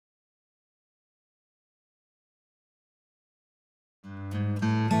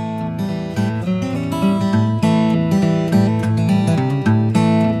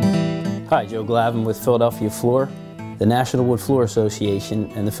Hi, Joe Glavin with Philadelphia Floor. The National Wood Floor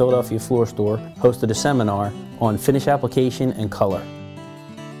Association and the Philadelphia Floor Store hosted a seminar on finish application and color.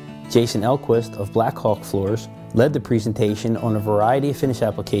 Jason Elquist of Black Hawk Floors led the presentation on a variety of finish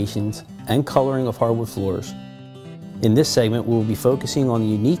applications and coloring of hardwood floors. In this segment, we will be focusing on the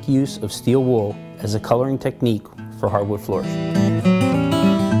unique use of steel wool as a coloring technique for hardwood floors.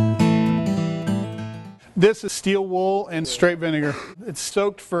 This is steel wool and straight vinegar. It's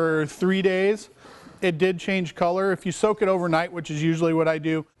soaked for 3 days. It did change color. If you soak it overnight, which is usually what I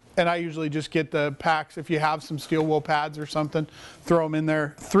do, and I usually just get the packs, if you have some steel wool pads or something, throw them in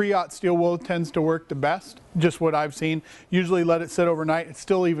there. 3/0 steel wool tends to work the best, just what I've seen. Usually let it sit overnight. It's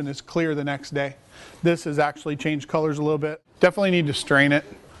still even as clear the next day. This has actually changed colors a little bit. Definitely need to strain it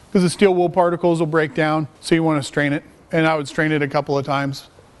because the steel wool particles will break down, so you want to strain it. And I would strain it a couple of times.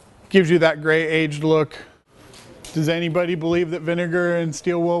 Gives you that gray aged look. Does anybody believe that vinegar and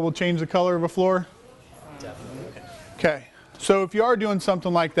steel wool will change the color of a floor? Definitely. Okay, so if you are doing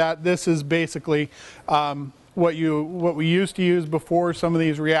something like that, this is basically what we used to use before some of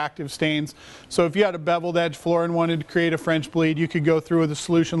these reactive stains. So if you had a beveled edge floor and wanted to create a French bleed, you could go through with a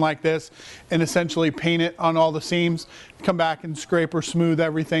solution like this and essentially paint it on all the seams, come back and scrape or smooth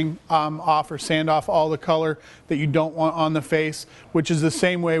everything off or sand off all the color that you don't want on the face, which is the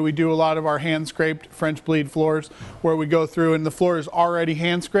same way we do a lot of our hand scraped French bleed floors, where we go through and the floor is already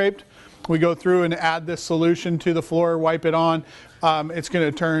hand scraped. We go through and add this solution to the floor, wipe it on. It's going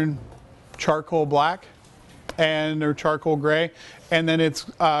to turn charcoal black or charcoal gray, and then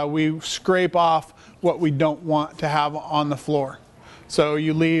we scrape off what we don't want to have on the floor. So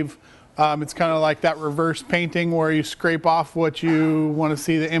you leave, it's kind of like that reverse painting where you scrape off what you want to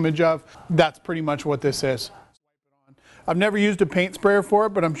see the image of. That's pretty much what this is. I've never used a paint sprayer for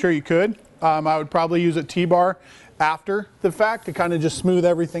it, but I'm sure you could. I would probably use a T-bar after the fact to kind of just smooth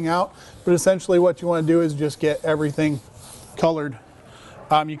everything out, but essentially what you want to do is just get everything colored.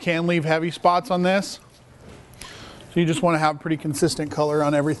 You can leave heavy spots on this, so you just want to have pretty consistent color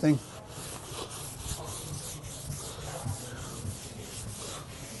on everything.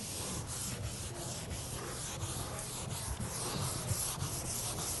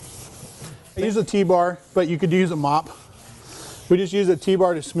 I use a T-bar, but you could use a mop. We just use a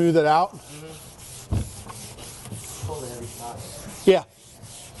T-bar to smooth it out. Yeah.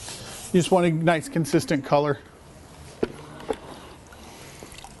 You just want a nice consistent color. Could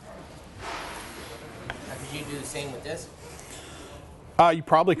you do the same with this? You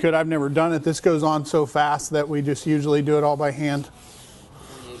probably could. I've never done it. This goes on so fast that we just usually do it all by hand.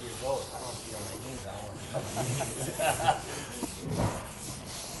 48 years old. I don't feel my knees that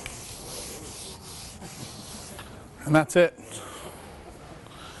one. And that's it.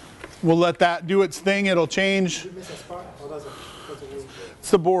 We'll let that do its thing. It'll change.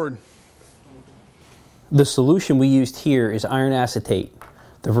 It's the board. The solution we used here is iron acetate,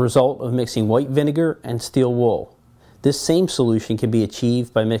 the result of mixing white vinegar and steel wool. This same solution can be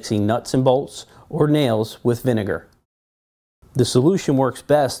achieved by mixing nuts and bolts or nails with vinegar. The solution works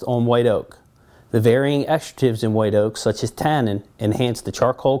best on white oak. The varying extractives in white oak, such as tannin, enhance the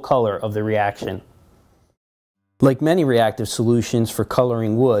charcoal color of the reaction. Like many reactive solutions for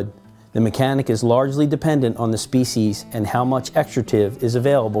coloring wood, the mechanic is largely dependent on the species and how much extractive is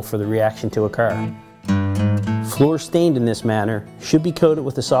available for the reaction to occur. Floors stained in this manner should be coated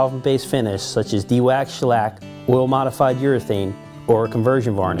with a solvent-based finish such as de-wax shellac, oil-modified urethane, or a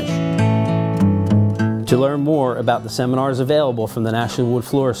conversion varnish. To learn more about the seminars available from the National Wood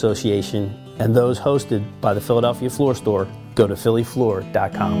Floor Association and those hosted by the Philadelphia Floor Store, go to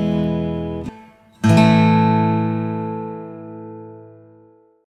phillyfloor.com.